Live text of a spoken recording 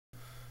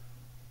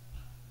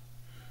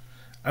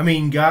I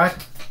mean, God,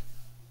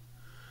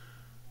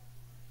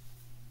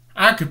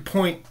 I could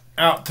point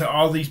out to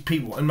all these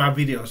people in my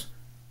videos,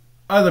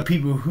 other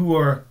people who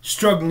are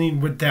struggling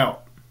with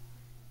doubt.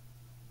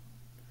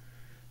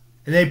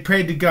 And they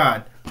prayed to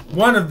God.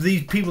 One of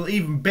these people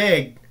even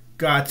begged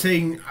God,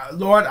 saying,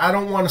 Lord, I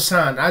don't want a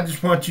sign. I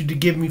just want you to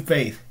give me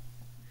faith.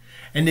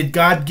 And did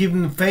God give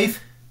him the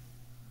faith?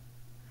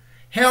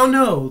 Hell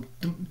no.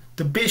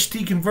 The bitch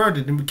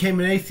deconverted and became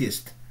an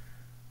atheist.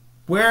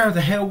 Where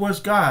the hell was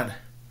God?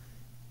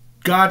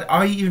 God,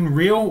 are you even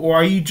real, or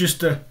are you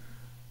just a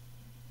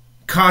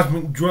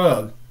cosmic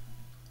drug?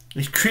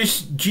 Is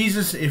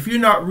Jesus, if you're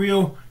not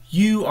real,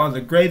 you are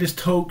the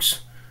greatest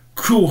hoax,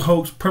 cruel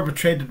hoax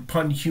perpetrated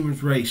upon the human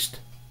race,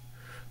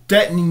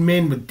 threatening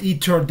men with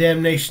eternal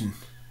damnation.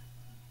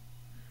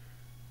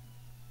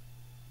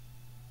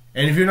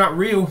 And if you're not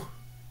real,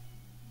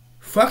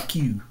 fuck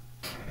you.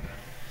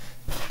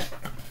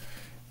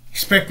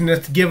 Expecting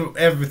us to give up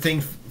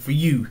everything for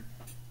you.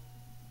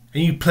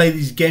 And you play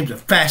these games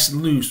of fast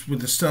and loose with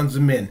the sons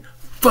of men.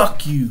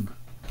 Fuck you,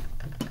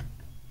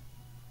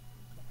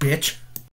 bitch.